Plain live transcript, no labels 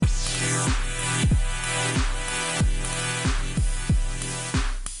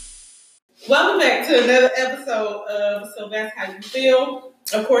back to another episode of So That's How You Feel.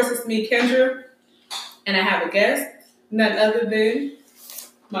 Of course, it's me, Kendra, and I have a guest, none other than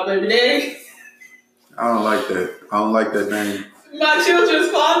my baby daddy. I don't like that. I don't like that name. My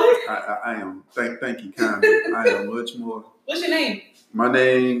children's father. I am. Thank you kindly. I am much more. What's your name? My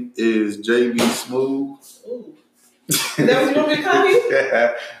name is JB Smooth. Ooh. Is that what you want me to call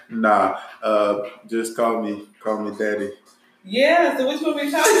you? Nah. Just call me Daddy. Yeah. So what you want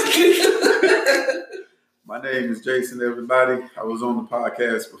me to call you? My name is Jason. Everybody. I was on the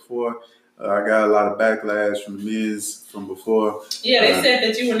podcast before. I got a lot of backlash from the men's from before. Yeah, they said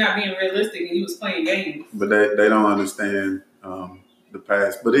that you were not being realistic and you was playing games. But they don't understand the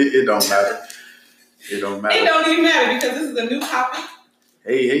past. But it don't matter. It don't matter. It don't even matter because this is a new topic.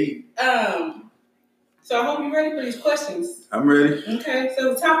 Hey. So I hope you're ready for these questions. I'm ready. Okay,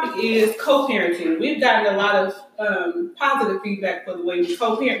 so the topic is co-parenting. We've gotten a lot of positive feedback for the way we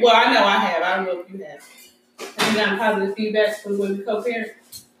co-parent. Well, I know I have. I don't know if you have. Have you gotten positive feedback for the way we co-parent?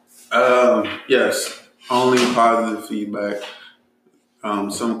 Yes, only positive feedback.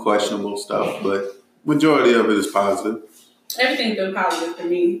 Some questionable stuff, but majority of it is positive. Everything's been positive for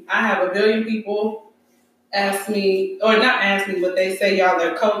me. I have a billion people ask me, or not ask me, but they say y'all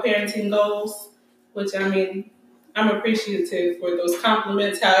their co-parenting goals, which I mean, I'm appreciative for those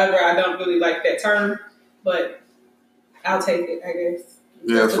compliments. However, I don't really like that term, but I'll take it, I guess.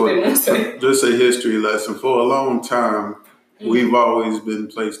 Yeah, for just a history lesson. For a long time, we've always been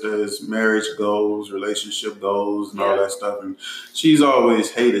placed as marriage goals, relationship goals, and all that stuff. And she's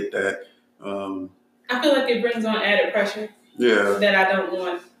always hated that. I feel like it brings on added pressure. Yeah. That I don't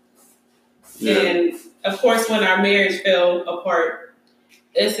want. Yeah. And of course, when our marriage fell apart,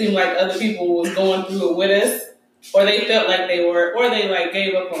 it seemed like other people was going through it with us, or they felt like they were, or they like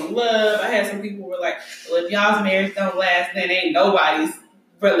gave up on love. I had some people who were like, well, if y'all's marriage don't last, then ain't nobody's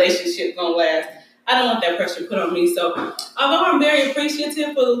relationship gonna last. I don't want that pressure put on me. So although I'm very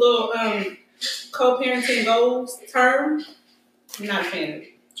appreciative for the little co-parenting goals term, I'm not a fan of it.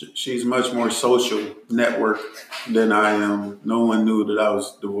 She's much more social network than I am. No one knew that I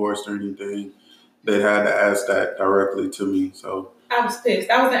was divorced or anything. They had to ask that directly to me. So I was pissed.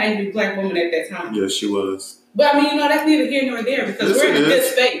 I was an angry black woman at that time. Yes, she was. But I mean, that's neither here nor there because we're in a good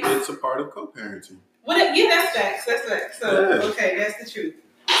space. It's a part of co-parenting. Well, that's facts. That's facts. So, okay, that's the truth.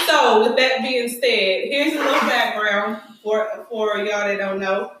 So, with that being said, here's a little background for y'all that don't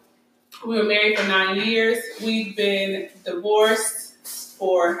know. We were married for 9 years. We've been divorced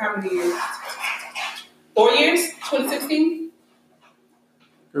for how many years? 4 years? 2016?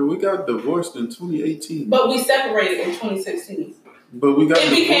 Girl, we got divorced in 2018. But we separated in 2016. But we got it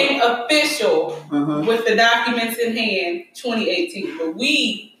became official with the documents in hand 2018. But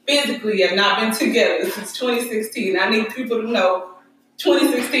we physically have not been together since 2016. I need people to know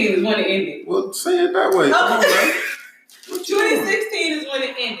 2016 is when it ended. Well, say it that way. Okay. 2016 is when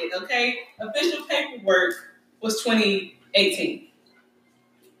it ended, okay? Official paperwork was 2018.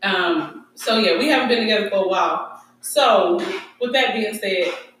 So yeah, we haven't been together for a while. So with that being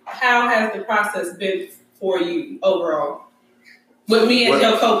said, how has the process been for you overall? With me as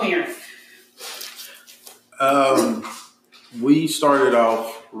your co-parent. We started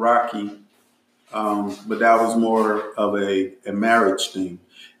off rocky, but that was more of a marriage thing.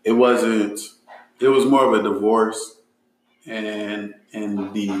 It was more of a divorce and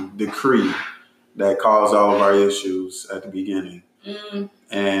the decree that caused all of our issues at the beginning.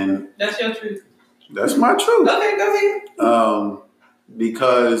 And that's your truth. That's my truth. Okay, go ahead.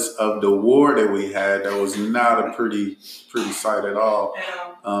 Because of the war that we had, that was not a pretty sight at all.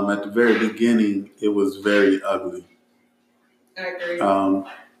 At the very beginning, it was very ugly. I agree.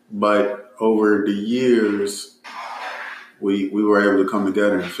 But over the years, we were able to come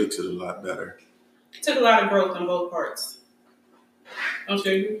together and fix it a lot better. It took a lot of growth on both parts. Don't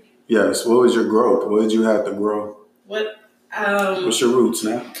you? Yes. What was your growth? What did you have to grow? What's your roots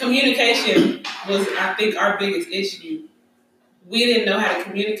now? Communication was, I think, our biggest issue. We didn't know how to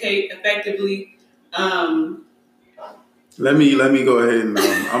communicate effectively. Let me go ahead and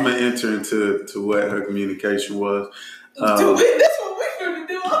I'm gonna enter into what her communication was. That's what we're gonna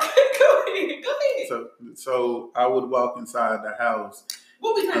do. Okay, go ahead. So I would walk inside the house.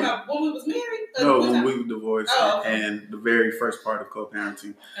 What we talking about? When we was married? No, when we were divorced, and the very first part of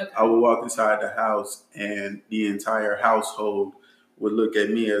co-parenting. Okay. I would walk inside the house, and the entire household would look at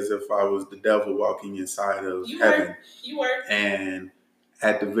me as if I was the devil walking inside of heaven. You were. And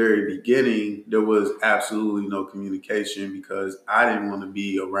at the very beginning, there was absolutely no communication because I didn't want to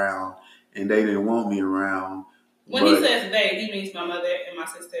be around, and they didn't want me around. When he says they, he means my mother and my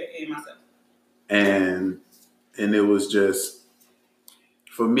sister and myself. And it was just,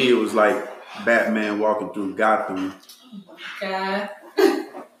 for me, it was like Batman walking through Gotham. Oh my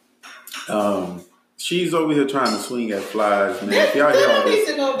God. She's over here trying to swing at flies, man. If y'all don't need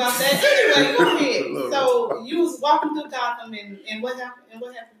to know about that. Anyway, go ahead. So you was walking through Gotham, and what happened?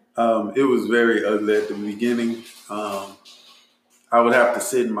 It was very ugly at the beginning. I would have to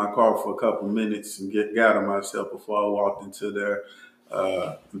sit in my car for a couple minutes and gather myself before I walked into their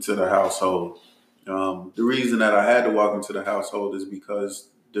household. The reason that I had to walk into the household is because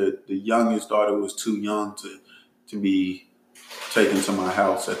the youngest daughter was too young to be taken to my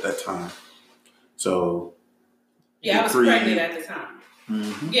house at that time. So yeah, I was pregnant at the time.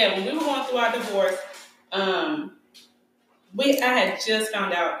 Mm-hmm. Yeah, when we were going through our divorce, I had just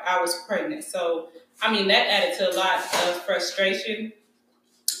found out I was pregnant. So I mean that added to a lot of frustration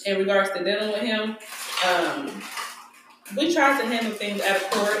in regards to dealing with him. We tried to handle things out of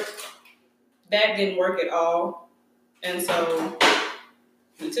court. That didn't work at all. And so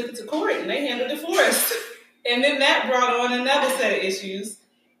we took it to court and they handled it for us. And then that brought on another set of issues.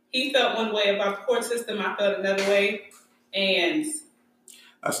 He felt one way about the court system. I felt another way. And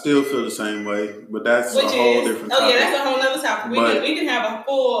I still feel the same way, but that's a whole different topic. Oh yeah, that's a whole other topic. We can have a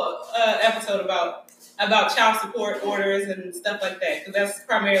full episode about child support orders and stuff like that, because that's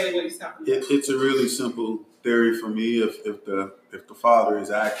primarily what he's talking about. It's a really simple theory for me. If the father is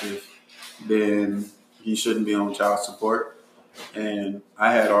active, then he shouldn't be on child support. And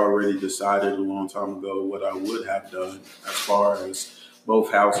I had already decided a long time ago what I would have done as far as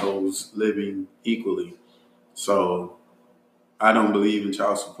both households living equally. So I don't believe in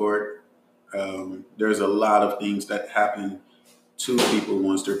child support. There's a lot of things that happen to people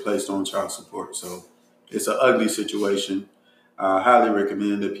once they're placed on child support. So it's an ugly situation. I highly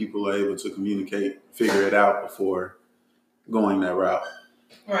recommend that people are able to communicate, figure it out before going that route.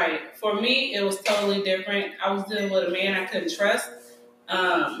 Right. For me, it was totally different. I was dealing with a man I couldn't trust.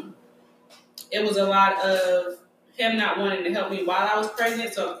 It was a lot of him not wanting to help me while I was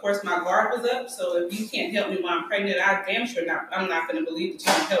pregnant. So, of course, my guard was up. So if you can't help me while I'm pregnant, I'm not going to believe that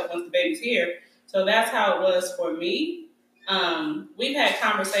you can help once the baby's here. So that's how it was for me. We've had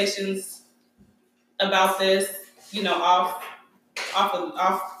conversations about this, off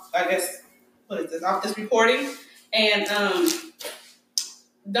this recording. And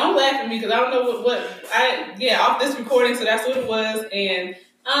don't laugh at me because I don't know off this recording, so that's what it was. And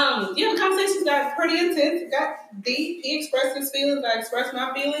the conversations got pretty intense. It got deep. He expressed his feelings. I expressed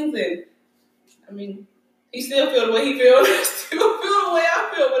my feelings, and I mean, he still feel the way he feels. I still feel the way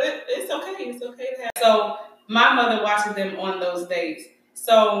I feel, but it's okay. It's okay to have. So my mother watches them on those days.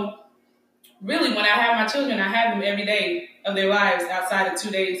 So really, when I have my children, I have them every day of their lives outside of 2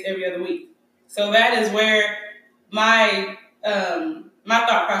 days every other week. So that is where my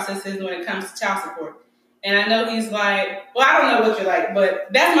thought process is when it comes to child support. And I know he's like, well, I don't know what you're like, but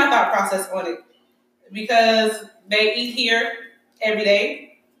that's my thought process on it. Because they eat here every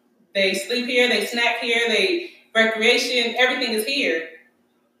day. They sleep here, they snack here, recreation, everything is here.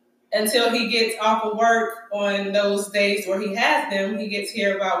 Until he gets off of work on those days where he has them, he gets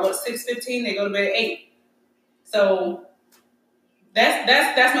here about 6:15, they go to bed at 8. So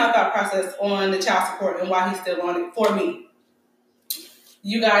that's my thought process on the child support and why he's still on it for me.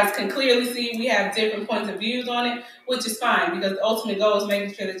 You guys can clearly see we have different points of views on it, which is fine because the ultimate goal is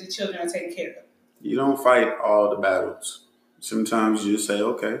making sure that your children are taken care of. You don't fight all the battles. Sometimes you just say,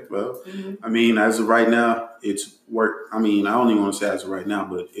 okay, well, I mean, as of right now, it's work. I mean, I don't even want to say as of right now,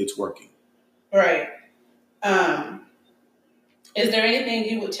 but it's working. Right. Is there anything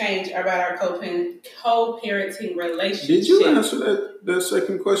you would change about our co-parenting relationship? Did you answer that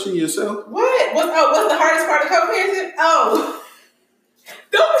second question yourself? What? What's the hardest part of co-parenting? Oh.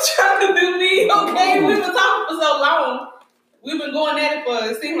 Don't be trying to do me, okay? We've been talking for so long. We've been going at it for,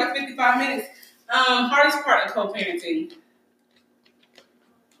 it seemed like 55 minutes. Hardest part of co-parenting.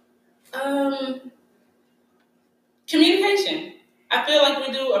 Communication. I feel like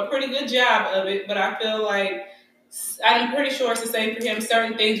we do a pretty good job of it, but I feel like I'm pretty sure it's the same for him.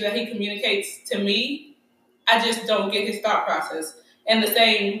 Certain things that he communicates to me, I just don't get his thought process. And the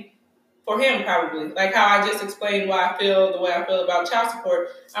same for him, probably. Like how I just explained why I feel the way I feel about child support,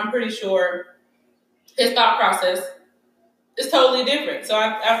 I'm pretty sure his thought process is totally different. So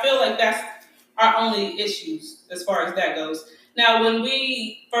I feel like that's our only issues as far as that goes. Now, when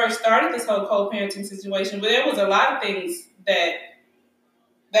we first started this whole co-parenting situation, there was a lot of things that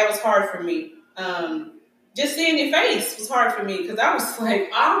was hard for me. Just seeing your face was hard for me because I was like,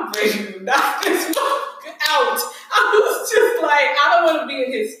 I'm ready to knock this out. I was just like, I don't want to be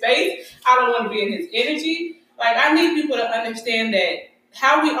in his space. I don't want to be in his energy. Like, I need people to understand that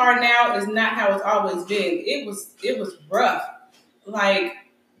how we are now is not how it's always been. It was rough. Like,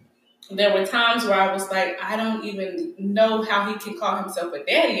 there were times where I was like, I don't even know how he can call himself a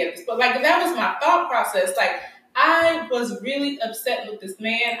daddy at this. But like that was my thought process. Like I was really upset with this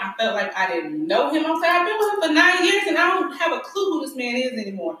man. I felt like I didn't know him. I was like, I've been with him for 9 years and I don't have a clue who this man is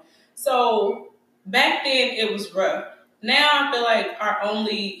anymore. So back then it was rough. Now I feel like our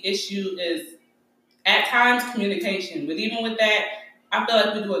only issue is at times communication. But even with that, I feel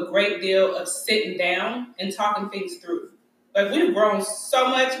like we do a great deal of sitting down and talking things through. Like we've grown so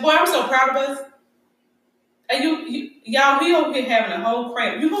much. Boy, I'm so proud of us. And y'all, he over here having a whole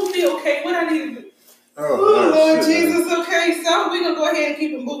cramp. You gonna be okay? What I need to do? Oh Lord Jesus, man. Okay. So we're gonna go ahead and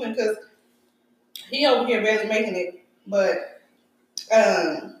keep it moving because he over here barely making it. But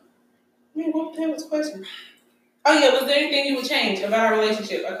man, what the hell was the question? Oh yeah, was there anything you would change about our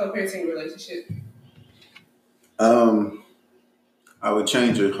relationship, our co-parenting relationship? I would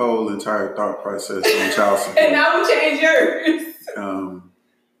change your whole entire thought process on child support. And I would change yours.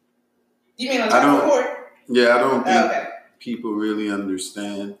 You mean on child support? Yeah, I don't think people really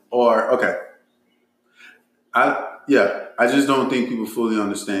understand. I just don't think people fully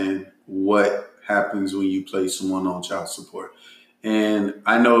understand what happens when you place someone on child support. And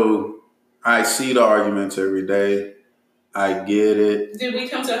I know I see the arguments every day. I get it. Did we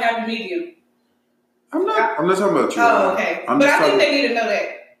come to a happy medium? I'm not talking about you. Oh, okay. But I think they need to know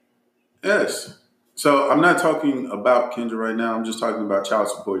that. Yes. So I'm not talking about Kendra right now. I'm just talking about child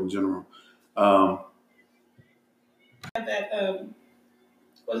support in general. What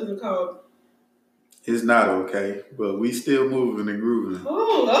is it called? It's not okay, but we still moving and grooving.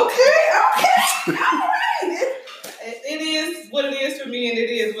 Oh, okay. All right. It is what it is for me, and it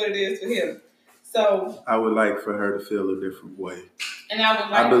is what it is for him. So I would like for her to feel a different way. And I would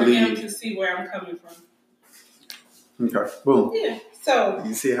like for him to see where I'm coming from. Okay, boom. Yeah, so.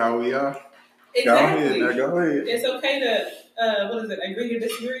 You see how we are? Exactly. Go ahead. It's okay to, agree or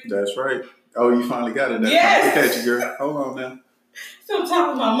disagree? That's right. Oh, you finally got it. Yes. Look at you, girl. Hold on now.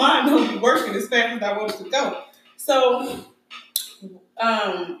 Sometimes my mind don't be working as fast as I want it to go. So,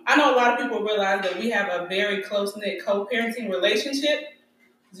 I know a lot of people realize that we have a very close-knit co-parenting relationship.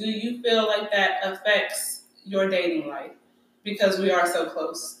 Do you feel like that affects your dating life? Because we are so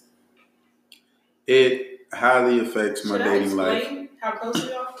close. It highly affects my dating life. Should I explain how close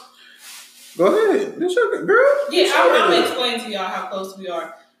we are? Go ahead. It's your girl. Yeah, I'm going to explain to y'all how close we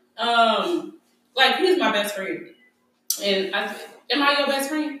are. Like, he's my best friend. And am I your best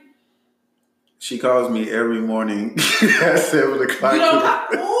friend? She calls me every morning at 7 o'clock.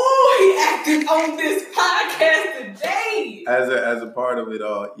 He acted on this podcast today. As a part of it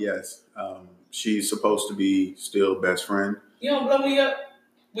all, yes. She's supposed to be still best friend. You don't blow me up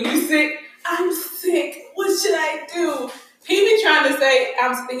when you sick. I'm sick. What should I do? He be trying to say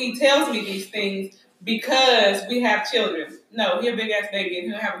he tells me these things because we have children. No, he a big ass baby and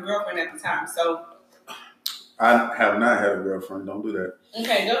he don't have a girlfriend at the time. So I have not had a girlfriend. Don't do that.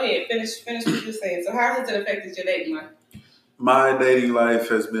 Okay, go ahead. Finish what you're saying. So how has it affected your dating life? My dating life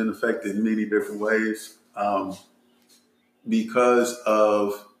has been affected in many different ways. Because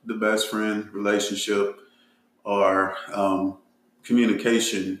of the best friend relationship or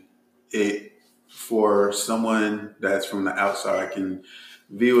communication, for someone that's from the outside can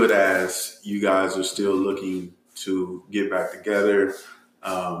view it as you guys are still looking to get back together.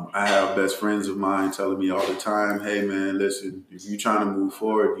 I have best friends of mine telling me all the time, hey man, listen, if you're trying to move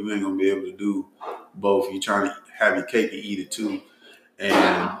forward, you ain't gonna be able to do both. You're trying to have your cake and eat it too.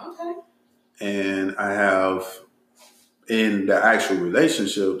 And I have, in the actual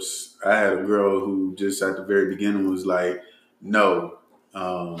relationships, I had a girl who just at the very beginning was like, no,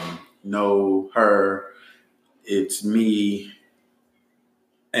 her, it's me,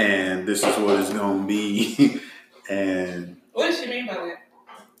 and this is what it's gonna be. And what does she mean by that?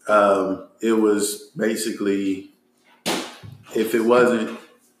 It was basically, if it wasn't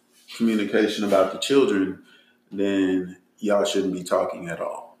communication about the children, then y'all shouldn't be talking at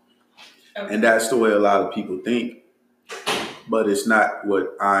all. Okay. And that's the way a lot of people think, but it's not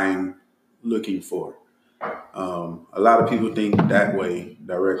what I'm looking for. A lot of people think that way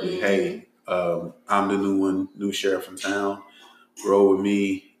directly. Mm-hmm. Hey, I'm the new sheriff in town. Roll with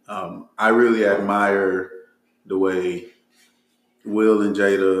me. I really admire the way Will and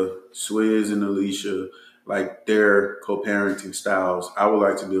Jada, Swizz and Alicia, like their co-parenting styles. I would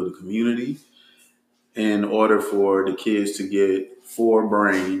like to build a community in order for the kids to get 4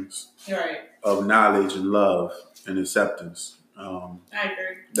 brains of knowledge and love and acceptance. I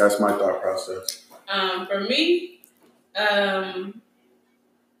agree. That's my thought process. For me, I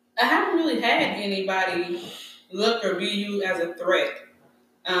haven't really had anybody look or view you as a threat.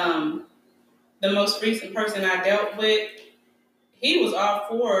 The most recent person I dealt with, he was all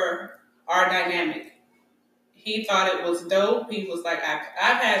for our dynamic. He thought it was dope. He was like,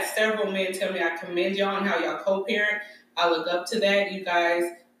 I've had several men tell me I commend y'all on how y'all co-parent. I look up to that. You guys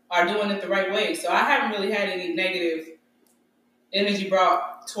are doing it the right way. So I haven't really had any negative energy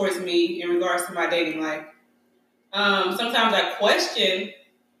brought towards me in regards to my dating life. Sometimes I question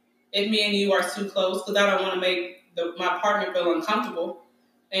if me and you are too close because I don't want to make my partner feel uncomfortable.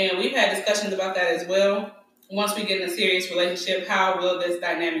 And we've had discussions about that as well. Once we get in a serious relationship, how will this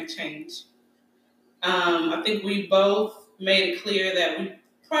dynamic change? I think we both made it clear that we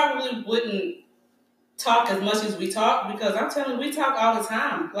probably wouldn't talk as much as we talk because I'm telling you, we talk all the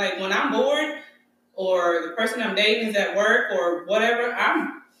time. Like when I'm bored or the person I'm dating is at work or whatever,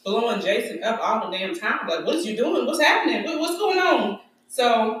 I'm blowing Jason up all the damn time. Like, what you doing? What's happening? What's going on?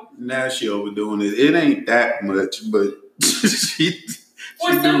 So now she overdoing it. It ain't that much, but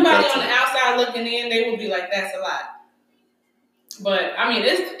for somebody on the outside looking in, they would be like, "That's a lot." But I mean,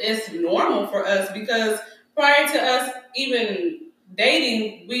 it's normal for us because prior to us even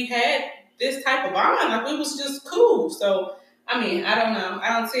dating, we had this type of bond. Like we was just cool. So I mean, I don't know.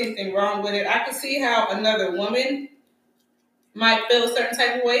 I don't see anything wrong with it. I can see how another woman might feel a certain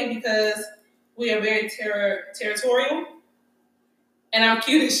type of way because we are very territorial. And I'm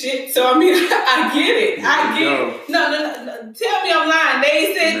cute as shit, so I mean, I get it. I get it. No. Tell me I'm lying.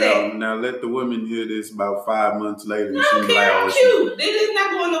 They said that. Now let the women hear this about 5 months later. No, I don't care. I'm cute. It is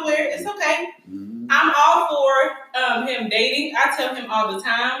not going nowhere. It's okay. Mm-hmm. I'm all for him dating. I tell him all the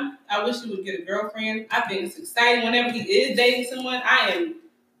time, I wish he would get a girlfriend. I think it's exciting whenever he is dating someone. I am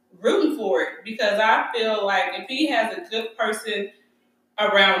rooting for it because I feel like if he has a good person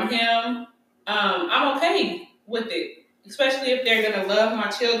around him, I'm okay with it. Especially if they're gonna love my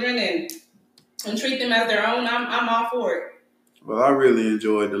children and treat them as their own, I'm all for it. Well, I really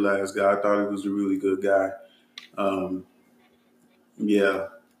enjoyed the last guy. I thought he was a really good guy. Yeah.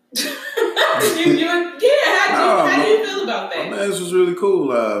 How do you feel about that? Man, this was really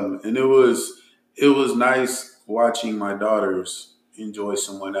cool, and it was nice watching my daughters enjoy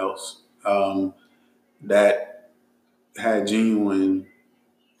someone else that had genuinely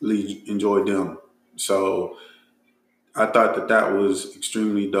enjoyed them. So I thought that was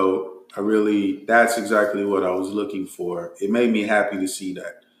extremely dope. That's exactly what I was looking for. It made me happy to see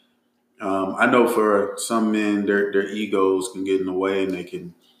that. I know for some men, their egos can get in the way and they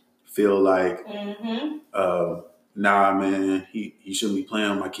can feel like, nah, man, he shouldn't be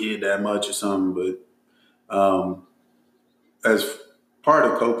playing with my kid that much or something. But as part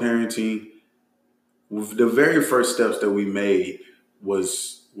of co-parenting, the very first steps that we made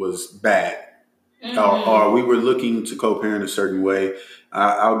was bad. Or we were looking to co-parent a certain way.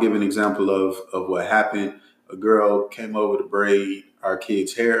 I'll give an example of what happened. A girl came over to braid our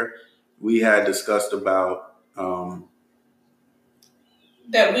kid's hair. We had discussed about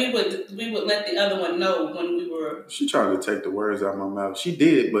that we would let the other one know when we were. She tried to take the words out of my mouth. She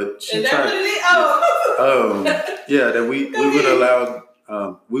did, but she is that tried. What it is? Oh, yeah. That we would allow.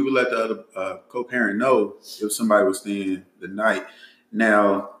 We would let the other co-parent know if somebody was staying the night.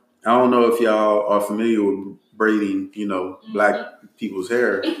 Now, I don't know if y'all are familiar with braiding, black people's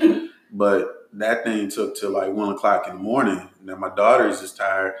hair, but that thing took till like 1 o'clock in the morning. Now my daughter is just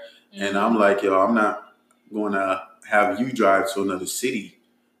tired, and I'm like, yo, I'm not going to have you drive to another city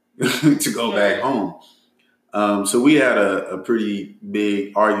to go back home. So we had a pretty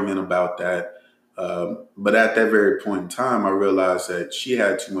big argument about that. But at that very point in time, I realized that she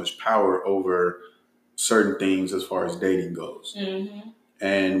had too much power over certain things as far as dating goes. Mm-hmm.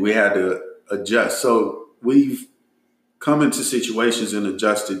 And we had to adjust. So we've come into situations and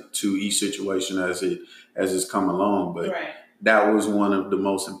adjusted to each situation as it's come along. But that was one of the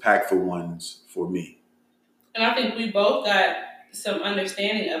most impactful ones for me. And I think we both got some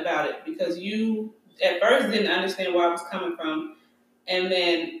understanding about it because you at first didn't understand where I was coming from. And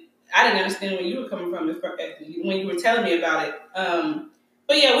then I didn't understand where you were coming from when you were telling me about it.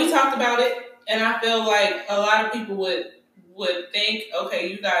 But yeah, we talked about it. And I feel like a lot of people would think,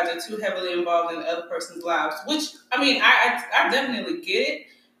 okay, you guys are too heavily involved in the other person's lives, which, I mean, I definitely get it,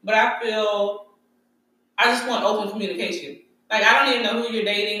 but I feel I just want open communication. Like, I don't even know who you're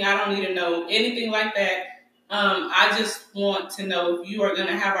dating. I don't need to know anything like that. I just want to know if you are going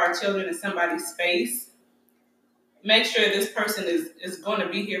to have our children in somebody's space. Make sure this person is going to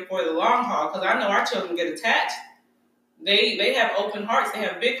be here for the long haul, because I know our children get attached. They have open hearts. They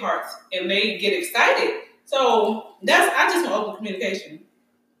have big hearts, and they get excited. So I just want open communication.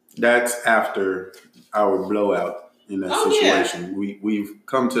 That's after our blowout in that situation. Yeah. We've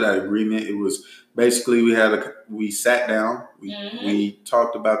come to that agreement. It was basically we sat down, we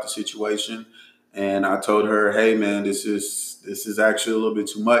talked about the situation, and I told her, hey man, this is actually a little bit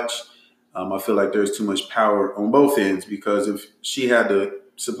too much. I feel like there's too much power on both ends because if she had to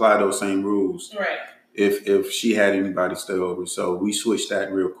supply those same rules, right. if she had anybody stay over, so we switched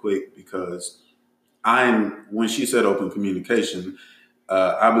that real quick because when she said open communication,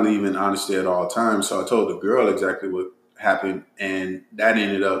 I believe in honesty at all times. So I told the girl exactly what happened, and that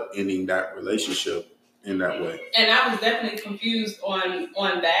ended up ending that relationship in that way. And I was definitely confused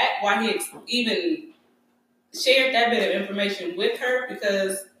on that, why he even shared that bit of information with her,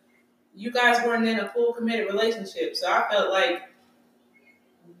 because you guys weren't in a full committed relationship. So I felt like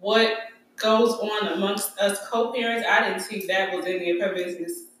what goes on amongst us co-parents, I didn't see that was any of her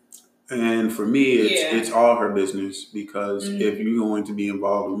business. And for me, it's all her business because if you're going to be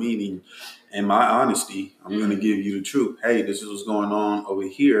involved with me, in my honesty, I'm going to give you the truth. Hey, this is what's going on over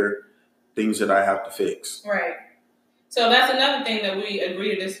here, things that I have to fix. Right. So that's another thing that we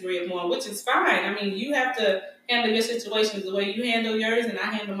agree to disagree upon, which is fine. I mean, you have to handle your situations the way you handle yours, and I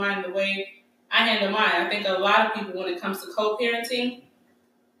handle mine the way I handle mine. I think a lot of people, when it comes to co-parenting,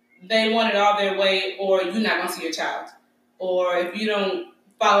 they want it all their way, or you're not going to see your child. Or if you don't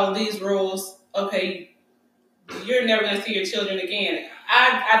follow these rules, okay, you're never going to see your children again.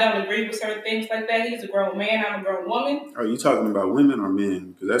 I don't agree with certain things like that. He's a grown man. I'm a grown woman. Are you talking about women or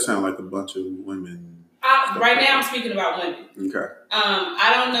men? Because that sounds like a bunch of women. Right now I'm speaking about women. Okay.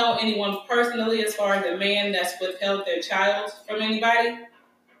 I don't know anyone personally as far as a man that's withheld their child from anybody.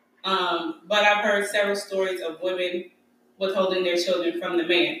 But I've heard several stories of women withholding their children from the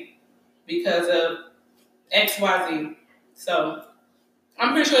man because of XYZ. So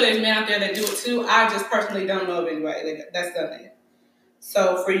I'm pretty sure there's men out there that do it too. I just personally don't know of anybody that's done that.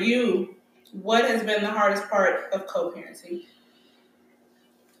 So for you, what has been the hardest part of co-parenting?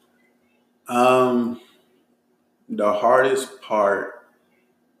 The hardest part,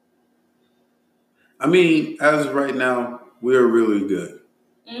 I mean, as of right now, we're really good.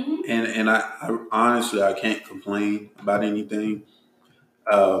 Mm-hmm. And I honestly, I can't complain about anything.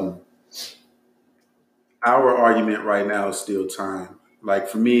 Our argument right now is still time. Like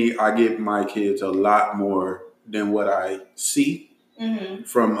for me, I give my kids a lot more than what I see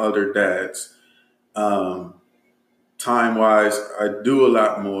from other dads. Time-wise, I do a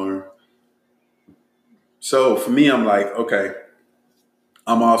lot more. So for me, I'm like, okay,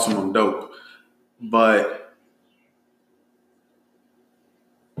 I'm awesome, I'm dope. But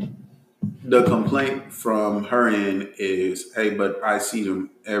the complaint from her end is, hey, but I see them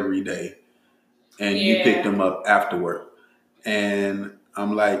every day and you pick them up after work. And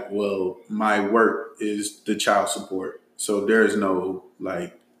I'm like, well, my work is the child support. So there's no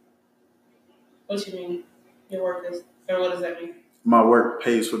like. What you mean? Your work is, or what does that mean? My work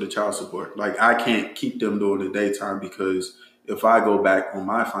pays for the child support. Like I can't keep them during the daytime because if I go back on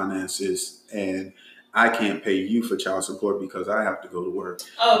my finances and I can't pay you for child support because I have to go to work,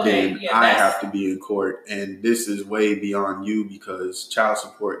 then I have to be in court. And this is way beyond you because child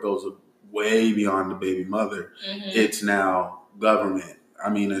support goes way beyond the baby mother. Mm-hmm. It's now government. I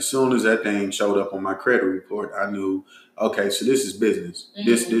mean, as soon as that thing showed up on my credit report, I knew, okay, so this is business.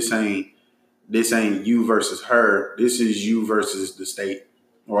 Mm-hmm. This ain't you versus her. This is you versus the state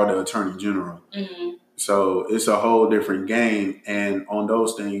or the attorney general. Mm-hmm. So it's a whole different game. And on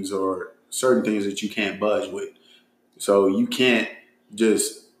those things are certain things that you can't budge with. So you can't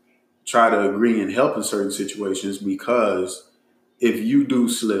just try to agree and help in certain situations because if you do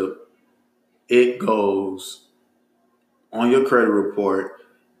slip, it goes on your credit report.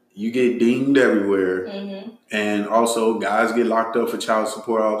 You get dinged everywhere. Mm-hmm. And also guys get locked up for child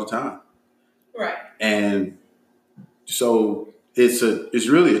support all the time. Right. And so it's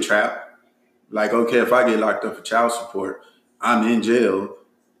really a trap. Like, okay, if I get locked up for child support, I'm in jail.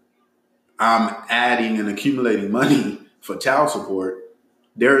 I'm adding and accumulating money for child support.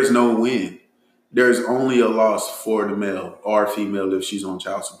 There is no win. There's only a loss for the male or female if she's on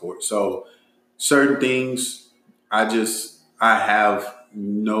child support. So certain things I have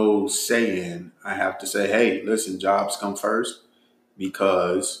no say in. I have to say, hey, listen, jobs come first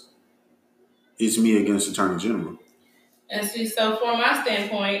because it's me against Attorney General. And see, so from my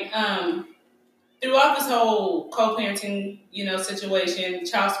standpoint, throughout this whole co-parenting, situation,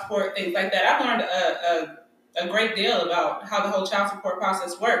 child support, things like that, I've learned a great deal about how the whole child support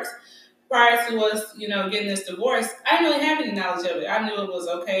process works. Prior to us, getting this divorce, I didn't really have any knowledge of it. I knew it was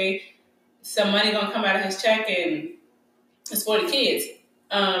okay, some money gonna come out of his check, and it's for the kids.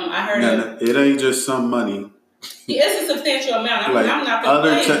 I heard it ain't just some money. It's a substantial amount. I'm not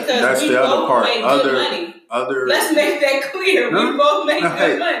complaining because we both make good money. Let's make that clear. We both make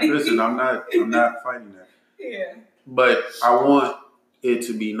good money. Listen, I'm not fighting that. Yeah. But I want it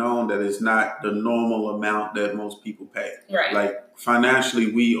to be known that it's not the normal amount that most people pay. Right. Like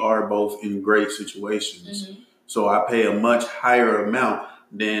financially, we are both in great situations. Mm-hmm. So I pay a much higher amount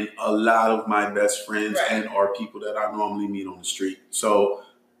than a lot of my best friends Right. and or people that I normally meet on the street. So,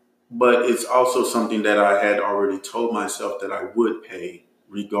 but it's also something that I had already told myself that I would pay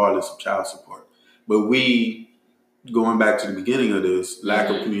regardless of child support. But going back to the beginning of this, lack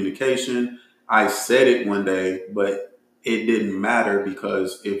of communication, I said it one day, but it didn't matter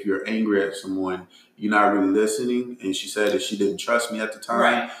because if you're angry at someone, you're not really listening. And she said that she didn't trust me at the time.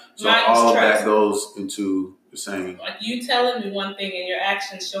 Right. So all of that goes into the same. Like you telling me one thing and your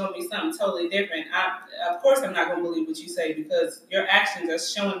actions showing me something totally different. Of course, I'm not going to believe what you say because your actions are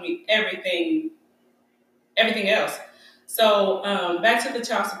showing me everything else. So back to the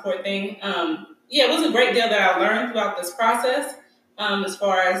child support thing. Yeah, it was a great deal that I learned throughout this process. As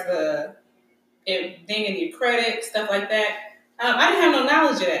far as it dinging your credit, stuff like that. I didn't have no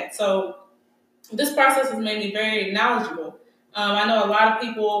knowledge of that. So this process has made me very knowledgeable. I know a lot of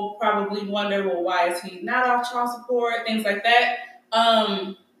people probably wonder, well, why is he not off child support? Things like that.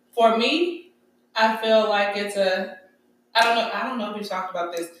 For me, I feel like it's I don't know if we talked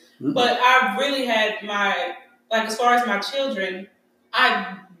about this, but I really had as far as my children,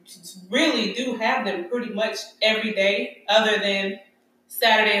 I really do have them pretty much every day other than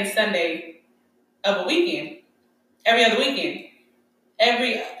Saturday and Sunday of a weekend. Every other weekend.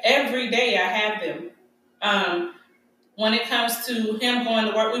 Every day I have them. When it comes to him going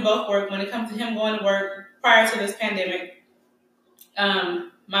to work, we both work. When it comes to him going to work prior to this pandemic, my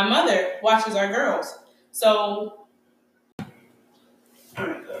mother watches our girls. So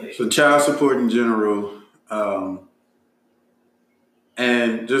child support in general,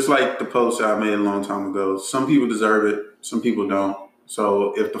 and just like the post I made a long time ago, some people deserve it, some people don't.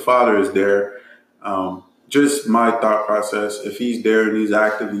 So if the father is there, just my thought process, if he's there and he's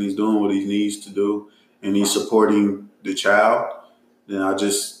active and he's doing what he needs to do and he's supporting the child, then I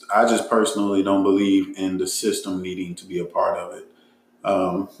just personally don't believe in the system needing to be a part of it.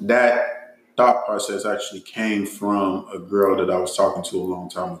 That thought process actually came from a girl that I was talking to a long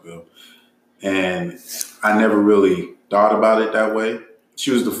time ago. And I never really thought about it that way.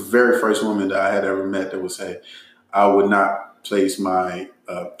 She was the very first woman that I had ever met that would say, I would not place him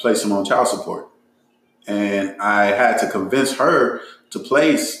on child support. And I had to convince her to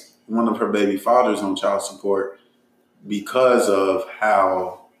place one of her baby fathers on child support because of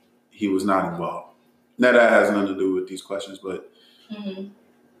how he was not involved. Now that has nothing to do with these questions, but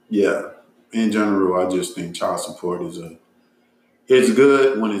yeah, in general, I just think child support it's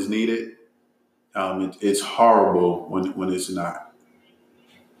good when it's needed. It's horrible when it's not.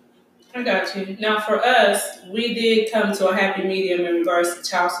 I got you. Now, for us, we did come to a happy medium in regards to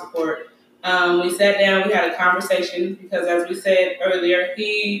child support. We sat down, we had a conversation because, as we said earlier,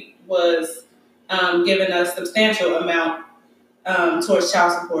 he was giving us substantial amount towards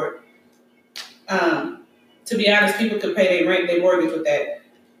child support. To be honest, people could pay their rent, their mortgage with that.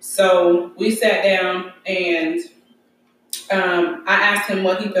 So we sat down and I asked him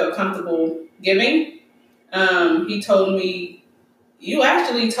what he felt comfortable giving. He told me, you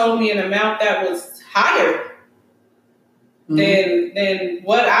actually told me an amount that was higher than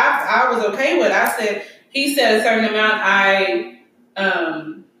what I was okay with. He said a certain amount. I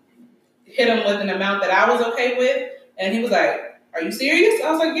hit him with an amount that I was okay with. And he was like, are you serious?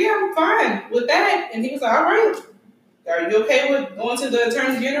 I was like, yeah, I'm fine with that. And he was like, all right. Are you okay with going to the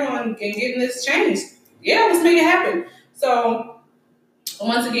Attorney General and getting this changed? Yeah, let's make it happen. So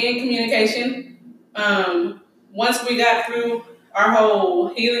once again, communication. Once we got through our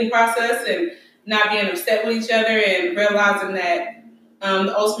whole healing process and not being upset with each other and realizing that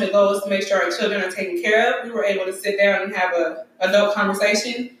the ultimate goal is to make sure our children are taken care of, we were able to sit down and have an adult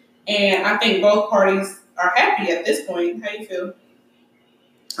conversation. And I think both parties are happy at this point. How you feel?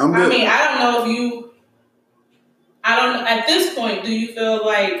 I'm good. I mean, at this point, do you feel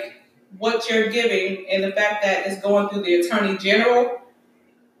like what you're giving and the fact that it's going through the Attorney General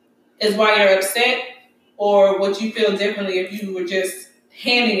is why you're upset? Or would you feel differently if you were just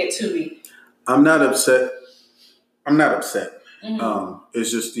handing it to me? I'm not upset.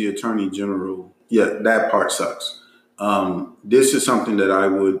 It's just the Attorney General. Yeah, that part sucks. This is something that I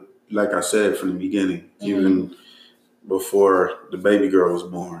would, like I said from the beginning, even before the baby girl was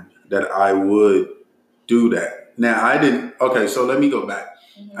born, that I would do that. Now, I didn't. Okay, so let me go back.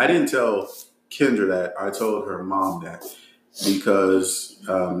 I didn't tell Kendra that. I told her mom that because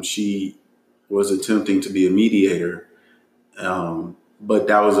she was attempting to be a mediator. But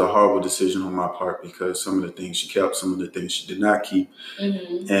that was a horrible decision on my part because some of the things she kept, some of the things she did not keep.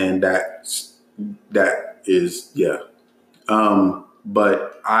 And that is, yeah.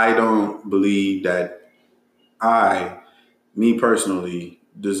 But I don't believe that me personally,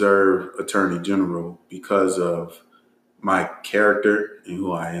 deserve attorney general because of my character and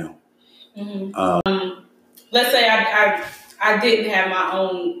who I am. Let's say I didn't have my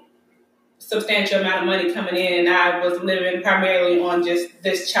own substantial amount of money coming in, and I was living primarily on just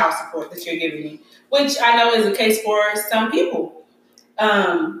this child support that you're giving me, which I know is the case for some people.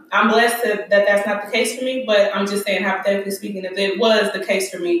 I'm blessed that that's not the case for me, but I'm just saying, hypothetically speaking, if it was the case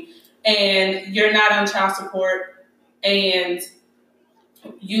for me and you're not on child support and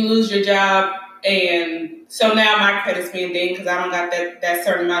you lose your job, and so now my credit's being dinged because I don't got that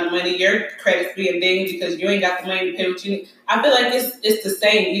certain amount of money. Your credit's being dinged because you ain't got the money to pay what you need. I feel like it's the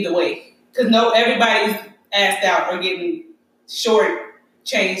same either way, because everybody's asked out or getting short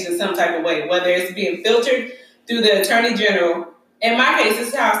changed in some type of way, whether it's being filtered through the attorney general. In my case, this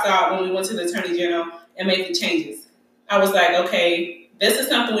is how I saw it when we went to the attorney general and made the changes. I was like, okay, this is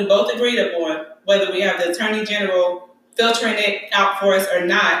something we both agreed upon, whether we have the attorney general filtering it out for us or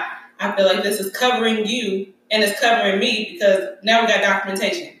not. I feel like this is covering you and it's covering me, because now we got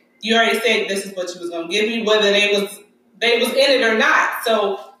documentation. You already said this is what you was gonna give me, whether they was in it or not.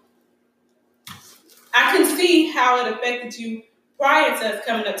 So I can see how it affected you prior to us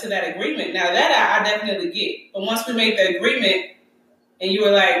coming up to that agreement. Now that I definitely get. But once we made the agreement and you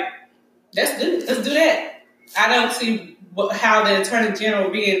were like, that's good, let's do that, I don't see how the attorney general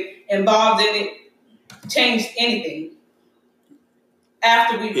being involved in it changed anything.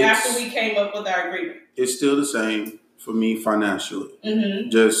 After we came up with our agreement, it's still the same for me financially. Mm-hmm.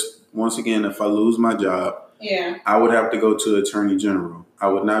 Just once again, if I lose my job, I would have to go to attorney general. I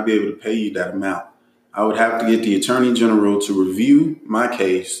would not be able to pay you that amount. I would have to get the attorney general to review my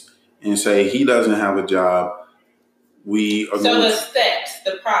case and say he doesn't have a job. The steps,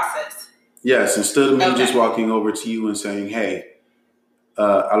 the process. Yes, instead of me just walking over to you and saying, "Hey,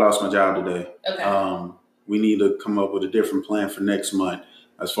 I lost my job today. Okay. We need to come up with a different plan for next month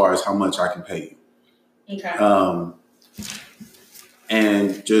as far as how much I can pay you." Okay.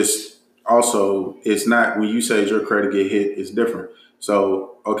 And just also, it's not when you say your credit get hit, it's different.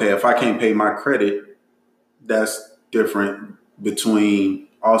 So, okay, if I can't pay my credit, that's different between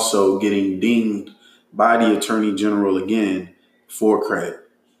also getting dinged by the attorney general again for credit.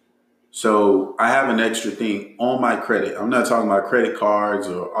 So I have an extra thing on my credit. I'm not talking about credit cards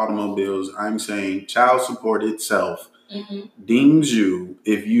or automobiles. I'm saying child support itself dings you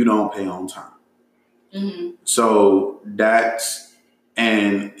if you don't pay on time. Mm-hmm. So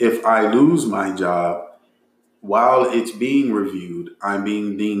and if I lose my job, while it's being reviewed, I'm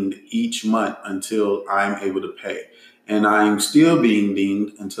being dinged each month until I'm able to pay. And I'm still being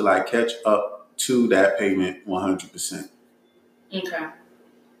dinged until I catch up to that payment 100%. Okay,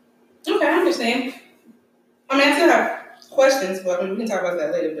 I understand. I mean, I still have questions, but we can talk about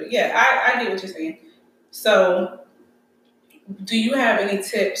that later. But yeah, I get what you're saying. So, do you have any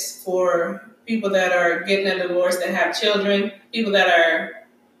tips for people that are getting a divorce that have children, people that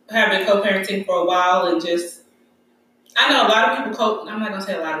have been co-parenting for a while and just, I know a lot of people I'm not going to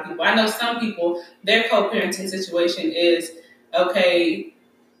say a lot of people. I know some people, their co-parenting situation is, okay,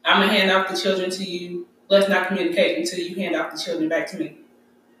 I'm going to hand off the children to you. Let's not communicate until you hand off the children back to me.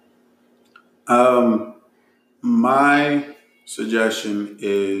 My suggestion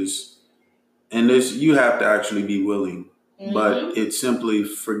is, and this, you have to actually be willing, but it's simply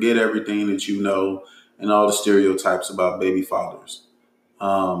forget everything that you know and all the stereotypes about baby fathers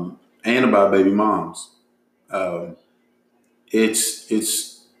and about baby moms.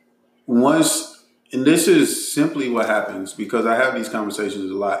 It's once, and this is simply what happens because I have these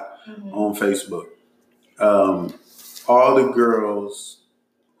conversations a lot on Facebook. All the girls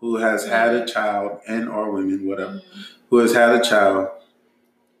who has had a child, and or women, whatever, who has had a child,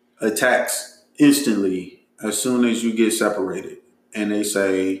 attacks instantly as soon as you get separated. And they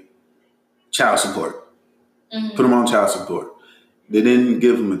say, child support. Put them on child support. They didn't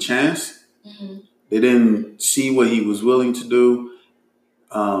give him a chance. They didn't see what he was willing to do.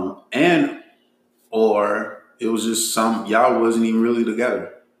 Or it was just y'all wasn't even really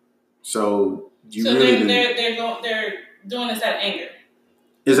together. So they're doing this out of anger.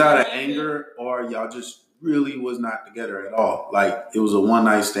 It's out of anger, or y'all just really was not together at all. Like it was a one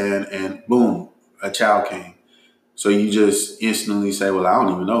night stand, and boom, a child came. So you just instantly say, "Well, I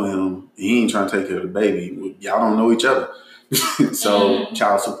don't even know him. He ain't trying to take care of the baby. Well, y'all don't know each other." So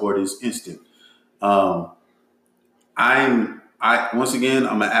child support is instant. Once again,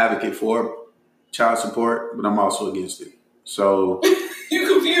 I'm an advocate for child support, but I'm also against it. So you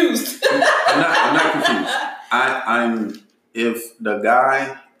confused? I'm not confused. If the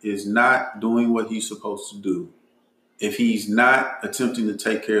guy is not doing what he's supposed to do, if he's not attempting to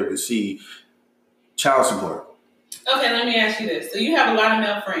take care of his seed, child support. Okay, let me ask you this. So you have a lot of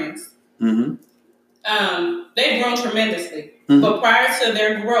male friends. Mm-hmm. They've grown tremendously. Mm-hmm. But prior to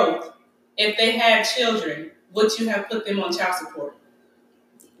their growth, if they had children, would you have put them on child support?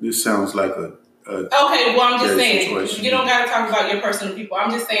 This sounds like a okay, well, I'm just saying, situation. You don't got to talk about your personal people.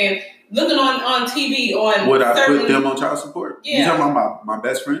 I'm just saying, looking on TV on would I put them on child support? Yeah. You talking about my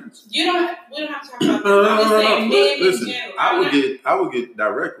best friends? We don't have to talk about that. I'm just saying, men Listen, in general. I would get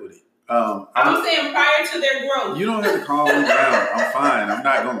direct with it. I'm saying prior to their growth. You don't have to calm me down. I'm fine. I'm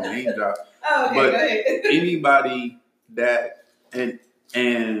not going to name drop. Oh, okay, but go ahead. Anybody that and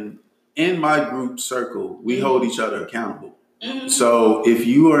in my group circle, we hold each other accountable. Mm-hmm. So if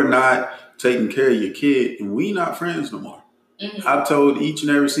you are not taking care of your kid, and we not friends no more. Mm-hmm. I've told each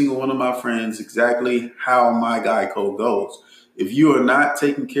and every single one of my friends exactly how my guy code goes. If you are not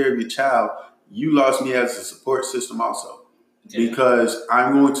taking care of your child, you lost me as a support system also. Yeah. Because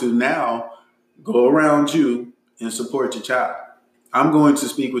I'm going to now go around you and support your child. I'm going to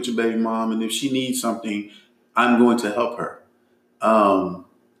speak with your baby mom, and if she needs something, I'm going to help her. Now,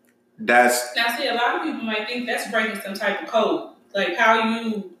 see, a lot of people might think that's breaking some type of code. Like how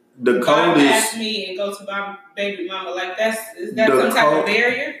you bypass me and go to my baby mama. Like is that some type of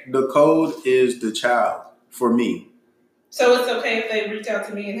barrier? The code is the child for me. So it's okay if they reach out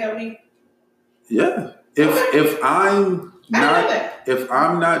to me and help me? Yeah. If I'm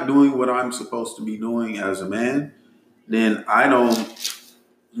not doing what I'm supposed to be doing as a man, then I'm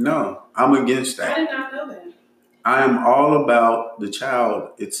against that. I did not know that. I am all about the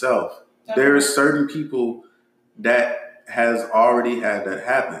child itself. Okay. There are certain people that has already had that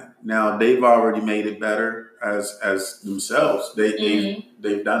happen. Now they've already made it better as themselves.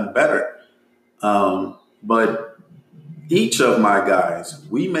 They've done better. But each of my guys,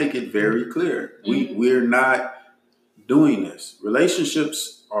 we make it very clear. We're not doing this.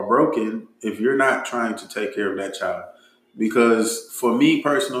 Relationships are broken if you're not trying to take care of that child. Because for me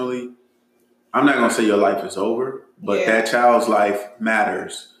personally, I'm not going to say your life is over, but that child's life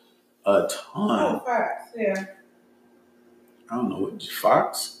matters a ton. Oh, facts, yeah. I don't know what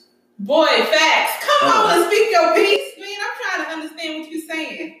Fox. Boy, facts. Come on and speak your piece, man. I'm trying to understand what you're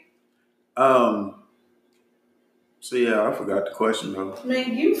saying. So yeah, I forgot the question though.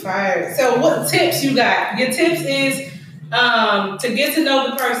 Man, you fired. So what tips you got? Your tips is to get to know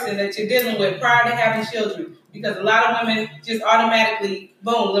the person that you're dealing with prior to having children, because a lot of women just automatically,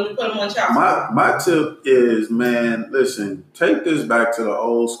 boom, let me put them on child support. My tip is, man, listen, take this back to the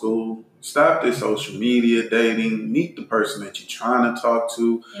old school. Stop this social media dating. Meet the person that you're trying to talk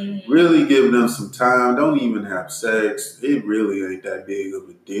to. Mm-hmm. Really give them some time. Don't even have sex. It really ain't that big of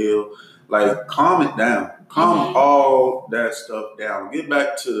a deal. Like, calm it down. Calm all that stuff down. Get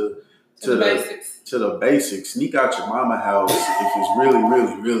back to the basics. To the basics. Sneak out your mama house if it's really,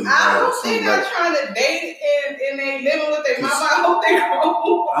 really, really bad. I don't think I'm trying to date and they living with their mama. I hope they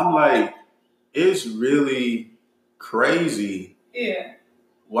grow. I'm like, it's really crazy. Yeah.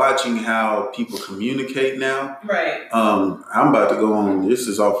 Watching how people communicate now. Right. I'm about to go on. This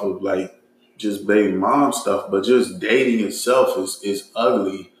is off of like just baby mom stuff, but just dating itself is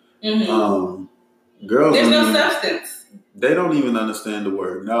ugly. Mm-hmm. Girls. There's no substance. They don't even understand the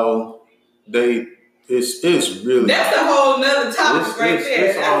word. No, it's really. That's a whole nother topic right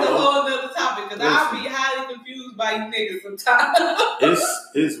there. That's a whole nother topic because I'll be highly confused by you niggas sometimes.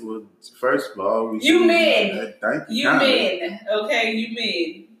 it's first of all, you men. Thank you. You men. Okay, you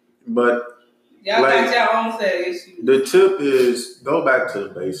men. But y'all got your own set of issues. The tip is go back to the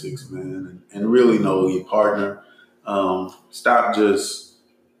basics, man, and really know your partner. Stop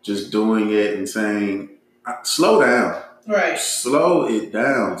just doing it and saying, slow down. Right. Slow it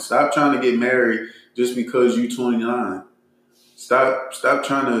down. Stop trying to get married just because you're 29. Stop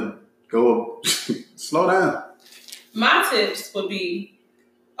trying to go. Slow down. My tips would be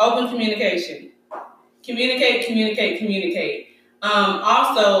open communication. Communicate.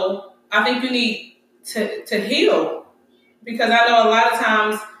 Also, I think you need to heal, because I know a lot of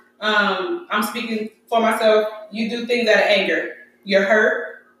times, I'm speaking for myself, you do things out of anger. You're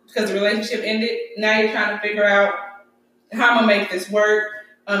hurt because the relationship ended. Now you're trying to figure out how I'm going to make this work.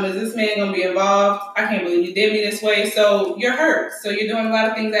 Is this man going to be involved? I can't believe you did me this way. So you're hurt. So you're doing a lot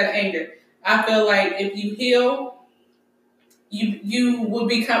of things out of anger. I feel like if you heal, you will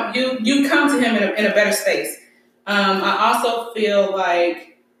become, you come to him in a better space. I also feel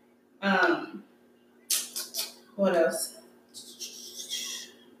like, what else?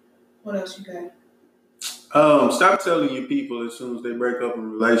 What else you got? Stop telling your people as soon as they break up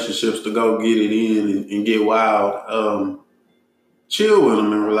in relationships to go get it in and get wild. Chill with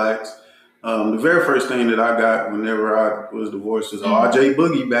them and relax. The very first thing that I got whenever I was divorced is, RJ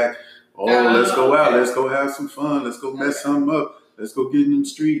Boogie back. Oh, let's go out. Let's go have some fun. Let's go mess something up. Let's go get in them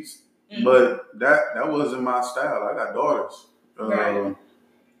streets. Mm-hmm. But that wasn't my style. I got daughters. Right.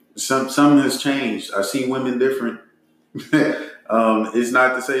 Something has changed. I see women different. It's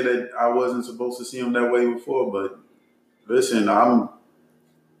not to say that I wasn't supposed to see them that way before, but listen,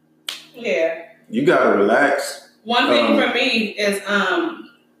 you gotta relax. One thing for me is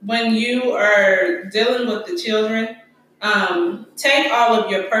when you are dealing with the children, take all of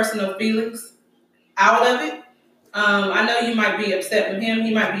your personal feelings out of it. I know you might be upset with him,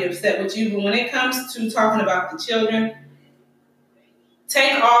 he might be upset with you, but when it comes to talking about the children,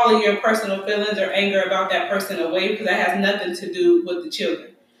 take all of your personal feelings or anger about that person away, because that has nothing to do with the children.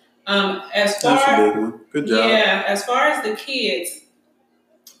 That's a big one. Good job. Yeah, as far as the kids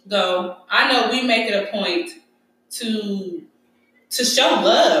go, I know we make it a point to show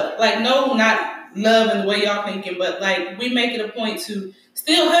love. Like, no, not love in the way y'all thinking, but like we make it a point to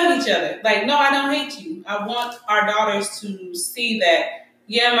still hug each other. Like, no, I don't hate you. I want our daughters to see that,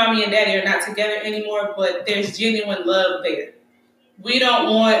 yeah, mommy and daddy are not together anymore, but there's genuine love there. We don't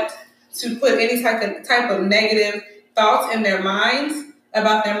want to put any type of negative thoughts in their minds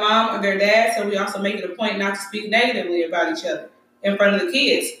about their mom or their dad, so we also make it a point not to speak negatively about each other in front of the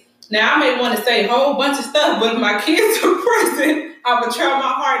kids. Now, I may want to say a whole bunch of stuff, but if my kids are present, I would try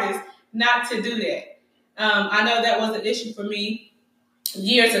my hardest not to do that. I know that was an issue for me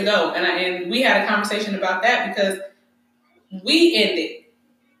years ago, and we had a conversation about that because we ended.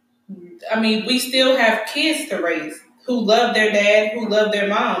 I mean, we still have kids to raise who love their dad, who love their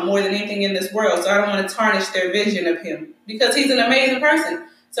mom more than anything in this world. So I don't want to tarnish their vision of him because he's an amazing person.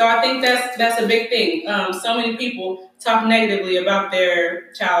 So I think that's a big thing. So many people talk negatively about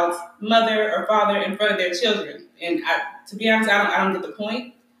their child's mother or father in front of their children. And to be honest, I don't get the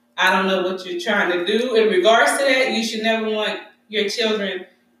point. I don't know what you're trying to do. In regards to that, you should never want your children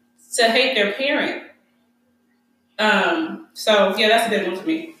to hate their parent. So yeah, that's a big one for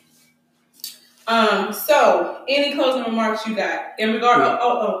me. So any closing remarks you got in regard?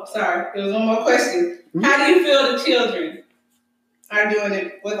 Sorry, there was one more question. Mm-hmm. How do you feel the children are doing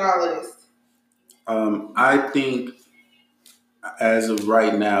it with all of this? I think as of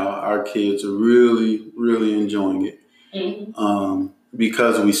right now, our kids are really, really enjoying it. Mm-hmm.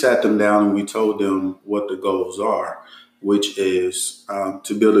 Because we sat them down and we told them what the goals are, which is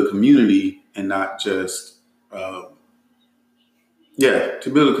to build a community and not just, to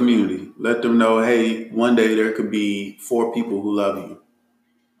build a community. Let them know, hey, one day there could be 4 people who love you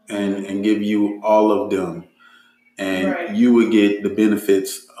and give you all of them. And you would get the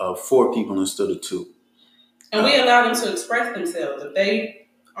benefits of 4 people instead of 2. And we allow them to express themselves. If they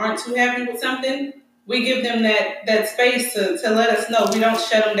aren't too happy with something, we give them that space to let us know. We don't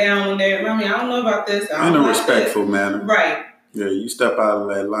shut them down when they're, I don't know about this. In a respectful manner. Right. Yeah, you step out of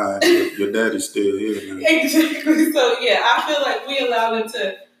that line, your daddy's still here, man. Exactly. So, yeah, I feel like we allow them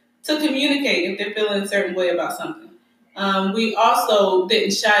to communicate if they're feeling a certain way about something. We also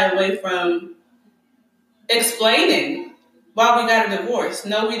didn't shy away from explaining why we got a divorce.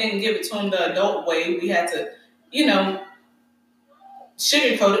 No, we didn't give it to them the adult way. We had to,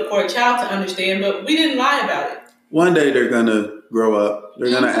 sugarcoat it for a child to understand, but we didn't lie about it. One day they're going to grow up. They're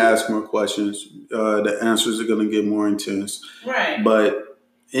going to ask more questions. The answers are going to get more intense. Right. But,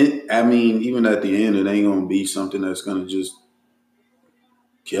 even at the end, it ain't going to be something that's going to just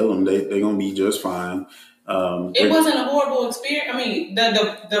kill them. They're going to be just fine. It wasn't a horrible experience.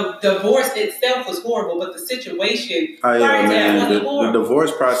 The divorce itself was horrible, but the situation the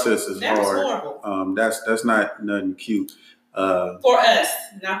divorce process is hard. Was horrible. That's not nothing cute. For us,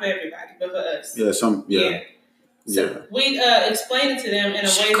 not for everybody, but for us. Yeah, So we explained it to them in a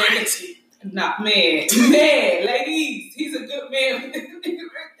way that it's not man, ladies. He's a good man.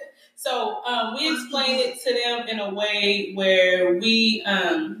 So we explained it to them in a way where we,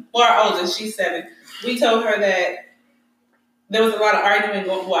 our oldest, she's 7. We told her that there was a lot of arguing.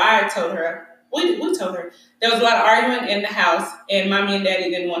 I told her. We told her there was a lot of arguing in the house, and mommy and daddy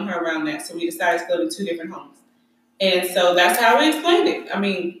didn't want her around that, so we decided to live in 2 different homes. And so that's how we explained it.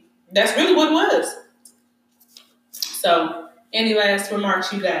 That's really what it was. So, any last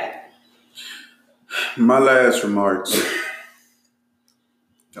remarks you got? My last remarks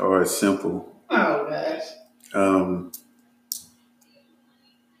are simple. Oh, gosh.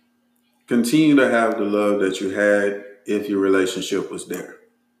 Continue to have the love that you had if your relationship was there.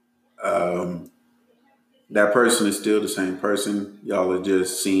 That person is still the same person. Y'all are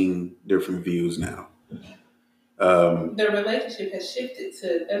just seeing different views now. The relationship has shifted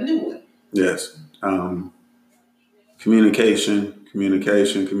to a new one. Yes. Communication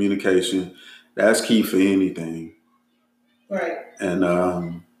Communication. That's key for anything. Right. And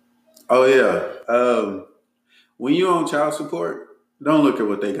oh yeah, when you're on child support, don't look at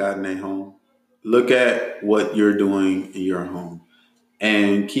what they got in their home. Look at what you're doing in your home,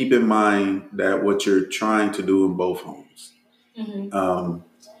 and keep in mind that what you're trying to do in both homes.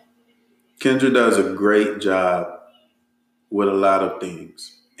 Kendra does a great job with a lot of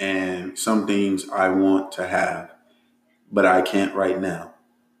things, and some things I want to have, but I can't right now.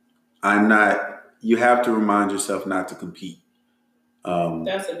 I'm not. You have to remind yourself not to compete.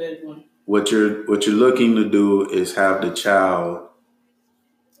 That's a big one. What you're looking to do is have the child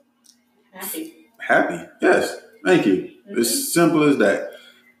happy. Yes, thank you. It's simple as that.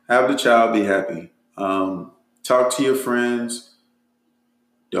 Have the child be happy. Talk to your friends.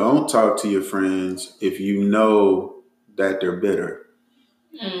 Don't talk to your friends if you know that they're bitter.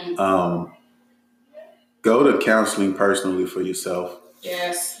 Go to counseling personally for yourself.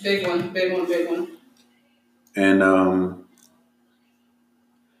 Yes, big one. And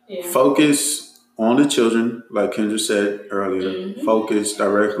focus on the children, like Kendra said earlier. Focus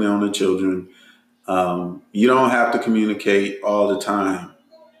directly on the children. You don't have to communicate all the time,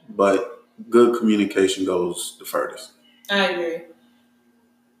 but good communication goes the furthest. I agree.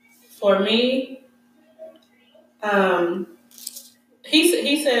 For me,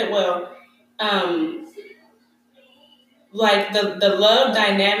 he said, well, like the love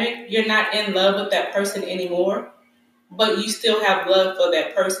dynamic, you're not in love with that person anymore, but you still have love for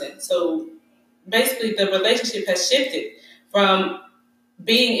that person. So basically the relationship has shifted from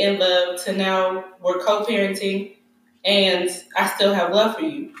being in love to now we're co-parenting and I still have love for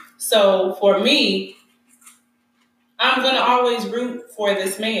you. So for me, I'm going to always root for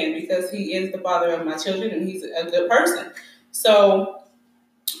this man because he is the father of my children and he's a good person. So,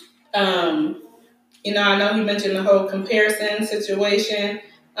 I know he mentioned the whole comparison situation.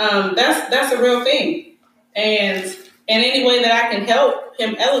 That's a real thing. And in any way that I can help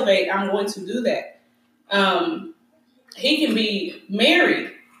him elevate, I'm going to do that. He can be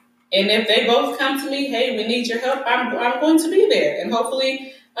married. And if they both come to me, hey, we need your help, I'm going to be there. And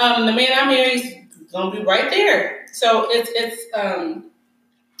hopefully the man I marry is going to be right there. So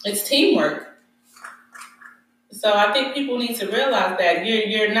it's teamwork. So I think people need to realize that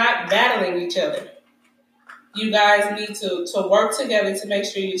you're not battling each other. You guys need to work together to make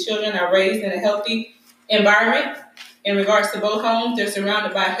sure your children are raised in a healthy environment. In regards to both homes, they're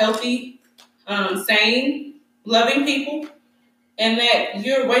surrounded by healthy, sane, loving people, and that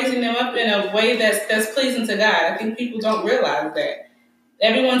you're raising them up in a way that's pleasing to God. I think people don't realize that.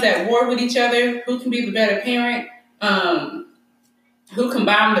 Everyone's at war with each other. Who can be the better parent? Who can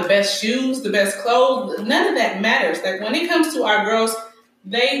buy them the best shoes, the best clothes? None of that matters. Like when it comes to our girls,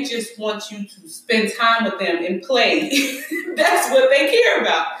 they just want you to spend time with them and play. That's what they care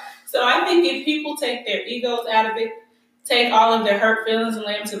about. So I think if people take their egos out of it, take all of their hurt feelings and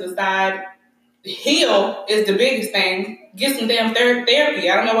lay them to the side, heal is the biggest thing. Get some damn therapy.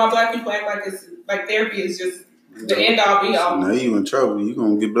 I don't know why Black people act like it's like therapy is just the end all be all. Now you in trouble. You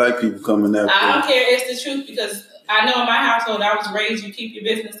gonna get Black people coming after. I don't care. It's the truth because I know in my household I was raised. You keep your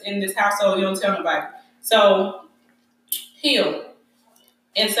business in this household. You don't tell nobody. So heal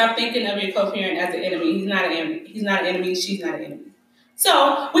and stop thinking of your co-parent as an enemy. He's not an enemy. He's not an enemy. She's not an enemy.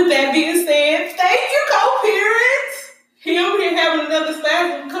 So with that being said, thank you, co-parents. He over here having another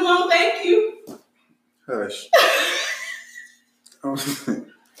spasm. Come on, thank you. Hush.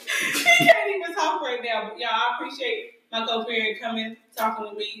 He can't even talk right now, but y'all, I appreciate my co-parent coming, talking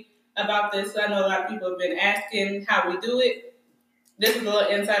with me about this. I know a lot of people have been asking how we do it. This is a little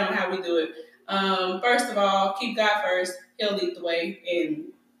insight on how we do it. First of all, keep God first. He'll lead the way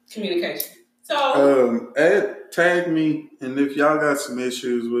in communication. So, Ed, tag me, and if y'all got some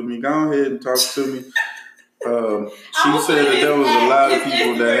issues with me, go ahead and talk to me. She said that there was a lot of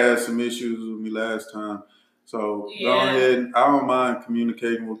people that had some issues with me last time. So go ahead. I don't mind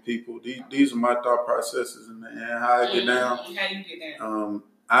communicating with people. These are my thought processes and how I get down. How you get down?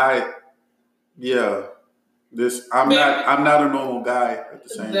 I'm not a normal guy at the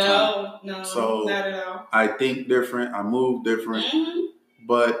same time. No, so not at all. I think different. I move different,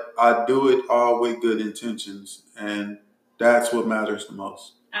 but I do it all with good intentions, and that's what matters the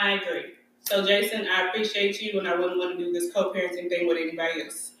most. I agree. So Jason, I appreciate you, and I wouldn't want to do this co-parenting thing with anybody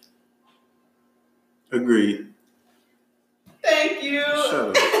else. Agreed. Thank you. Shut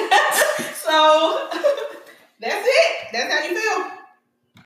up. So that's it. That's how you feel.